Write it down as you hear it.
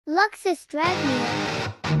Luxus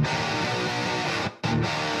Dragneel.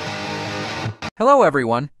 Hello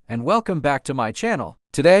everyone, and welcome back to my channel.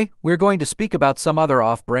 Today, we're going to speak about some other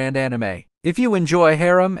off-brand anime. If you enjoy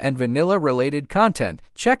harem and vanilla-related content,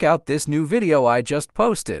 check out this new video I just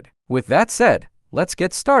posted. With that said, let's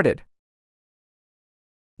get started.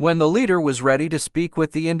 When the leader was ready to speak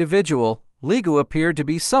with the individual, Ligu appeared to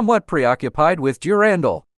be somewhat preoccupied with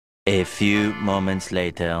Durandal. A few moments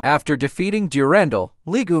later. After defeating Durandal,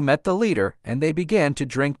 Ligu met the leader and they began to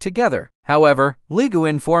drink together. However, Ligu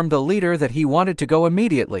informed the leader that he wanted to go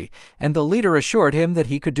immediately, and the leader assured him that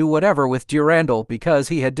he could do whatever with Durandal because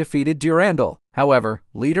he had defeated Durandal. However,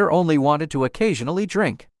 leader only wanted to occasionally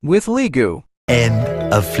drink with Ligu. End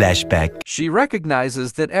of flashback. She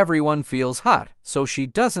recognizes that everyone feels hot, so she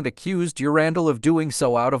doesn't accuse Durandal of doing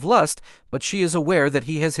so out of lust, but she is aware that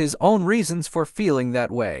he has his own reasons for feeling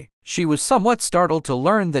that way. She was somewhat startled to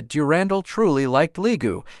learn that Durandal truly liked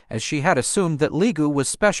Ligu, as she had assumed that Ligu was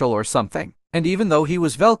special or something. And even though he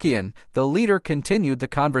was Velkian, the leader continued the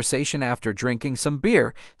conversation after drinking some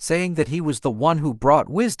beer, saying that he was the one who brought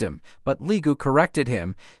wisdom, but Ligu corrected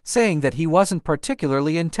him, saying that he wasn't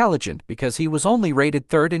particularly intelligent because he was only rated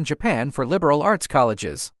third in Japan for liberal arts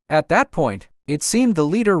colleges. At that point, it seemed the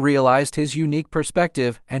leader realized his unique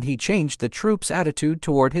perspective and he changed the troops' attitude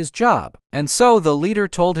toward his job. And so the leader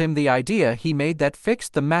told him the idea he made that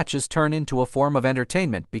fixed the matches turn into a form of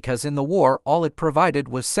entertainment because in the war all it provided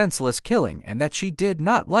was senseless killing and that she did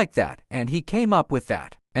not like that, and he came up with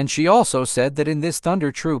that. And she also said that in this Thunder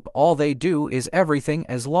Troop all they do is everything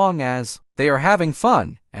as long as they are having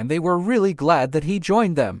fun, and they were really glad that he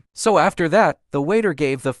joined them. So after that, the waiter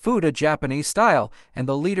gave the food a Japanese style, and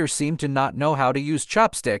the leader seemed to not know how to use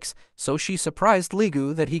chopsticks, so she surprised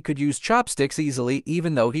Ligu that he could use chopsticks easily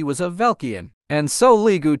even though he was a Velkian. And so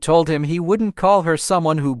Ligu told him he wouldn't call her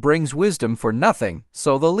someone who brings wisdom for nothing,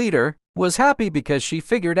 so the leader was happy because she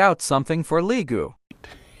figured out something for Ligu.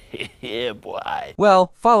 Yeah, boy.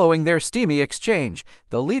 Well, following their steamy exchange,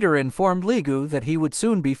 the leader informed Ligu that he would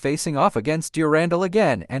soon be facing off against Durandal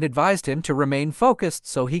again and advised him to remain focused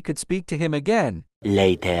so he could speak to him again.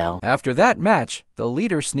 Later. After that match, the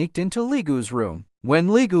leader sneaked into Ligu's room. When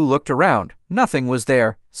Ligu looked around, nothing was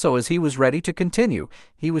there, so as he was ready to continue,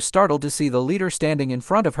 he was startled to see the leader standing in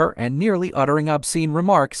front of her and nearly uttering obscene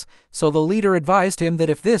remarks, so the leader advised him that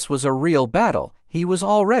if this was a real battle, he was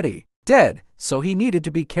already dead, so he needed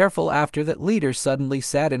to be careful. After that, leader suddenly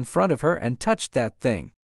sat in front of her and touched that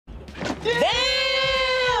thing.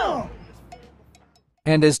 Damn!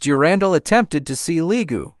 And as Durandal attempted to see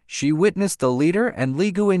Ligu, she witnessed the leader and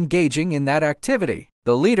Ligu engaging in that activity.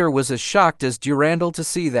 The leader was as shocked as Durandal to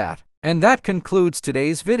see that. And that concludes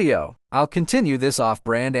today's video. I'll continue this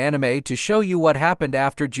off-brand anime to show you what happened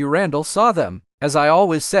after Durandal saw them. As I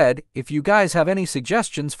always said, if you guys have any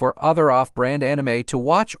suggestions for other off-brand anime to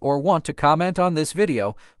watch or want to comment on this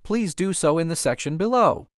video, please do so in the section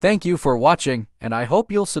below. Thank you for watching, and I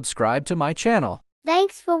hope you'll subscribe to my channel.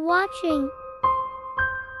 Thanks for watching.